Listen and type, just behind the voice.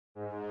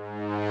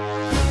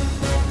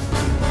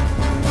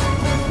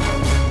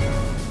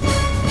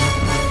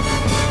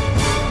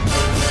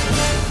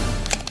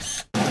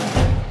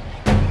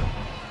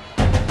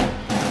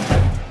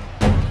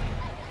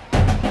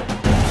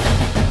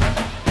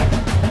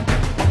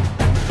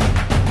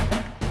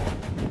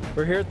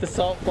We're here at the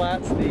Salt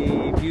Flats,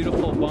 the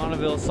beautiful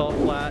Bonneville Salt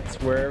Flats,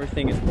 where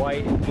everything is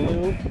white and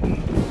blue,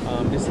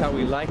 just how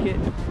we like it.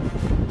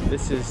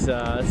 This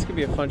gonna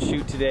be a fun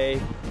shoot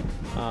today.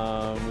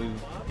 We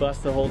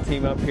bust the whole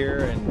team up here,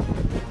 and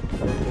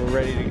we're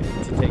ready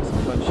to take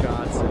some fun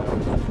shots.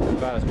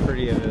 About as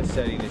pretty of a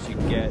setting as you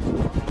can get.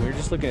 We were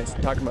just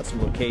talking about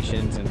some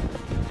locations,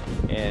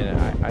 and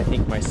I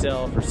think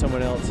myself or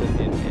someone else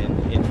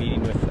in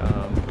meeting with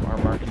our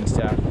marketing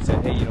staff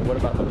said, hey, what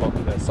about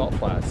the Salt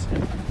Flats?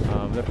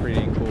 They're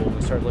pretty cool.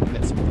 We started looking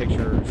at some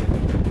pictures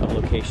of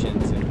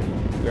locations,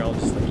 and we were all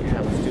just like, yeah,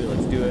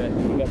 let's do it.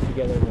 We got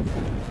together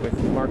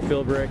with Mark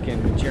Philbrick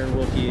and Jaron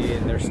Wilkie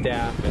and their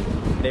staff, and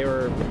they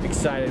were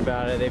excited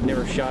about it. They've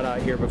never shot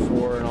out here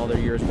before in all their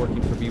years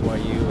working for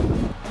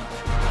BYU.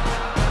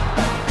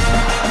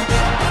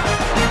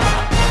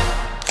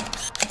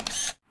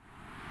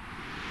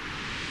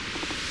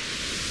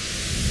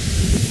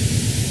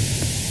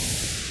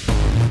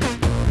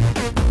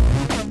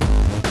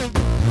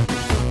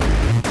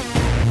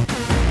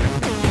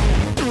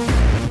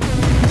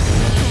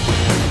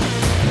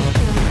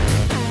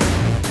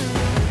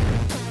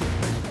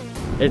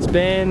 It's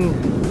been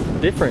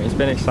different. It's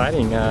been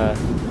exciting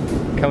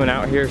coming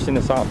out here, seeing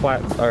the Salt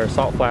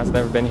Flats.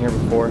 Never been here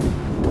before.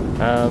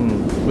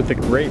 With a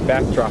great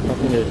backdrop, I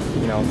think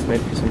it's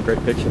made for some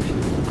great pictures.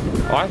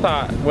 Well, I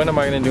thought, when am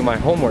I going to do my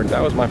homework?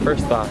 That was my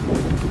first thought.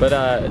 But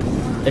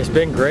it's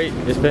been great.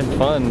 It's been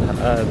fun.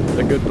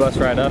 A good bus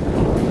ride up.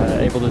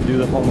 Able to do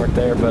the homework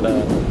there, but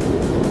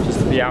just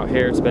to be out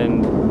here, it's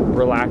been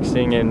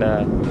relaxing and.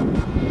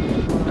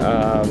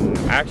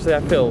 Actually,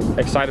 I feel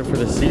excited for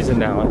the season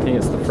now. I think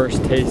it's the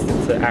first taste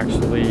into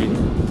actually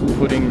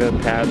putting the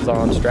pads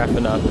on,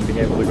 strapping up, and being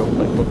able to go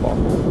play football.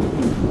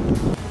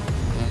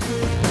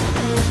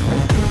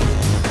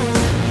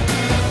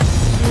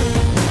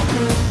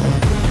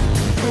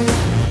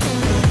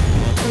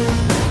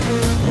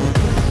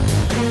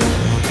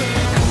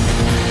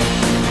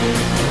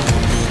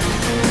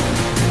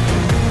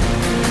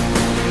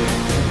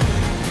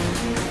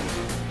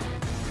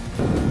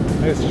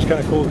 It's just kind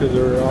of cool because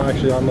we're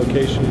actually on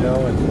location,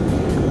 and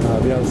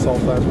being on the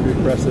Salt Flats is pretty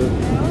impressive.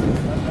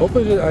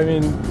 Hopefully,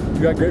 we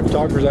got great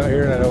photographers out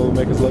here, and I know it'll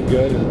make us look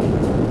good.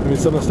 And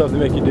some of the stuff they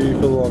make you do, you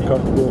feel a little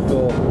uncomfortable,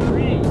 feel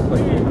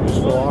like you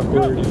just feel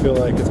awkward, you feel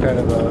like it's kind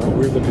of a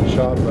weird looking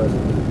shot. But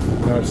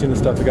I've seen the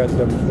stuff the guys have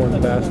done before in the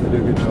past, and they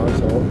do a good job.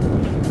 So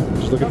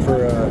just looking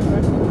for, just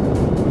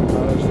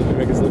looking to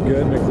make us look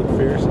good, make us look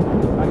fierce,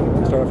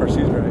 and start off our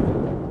season right.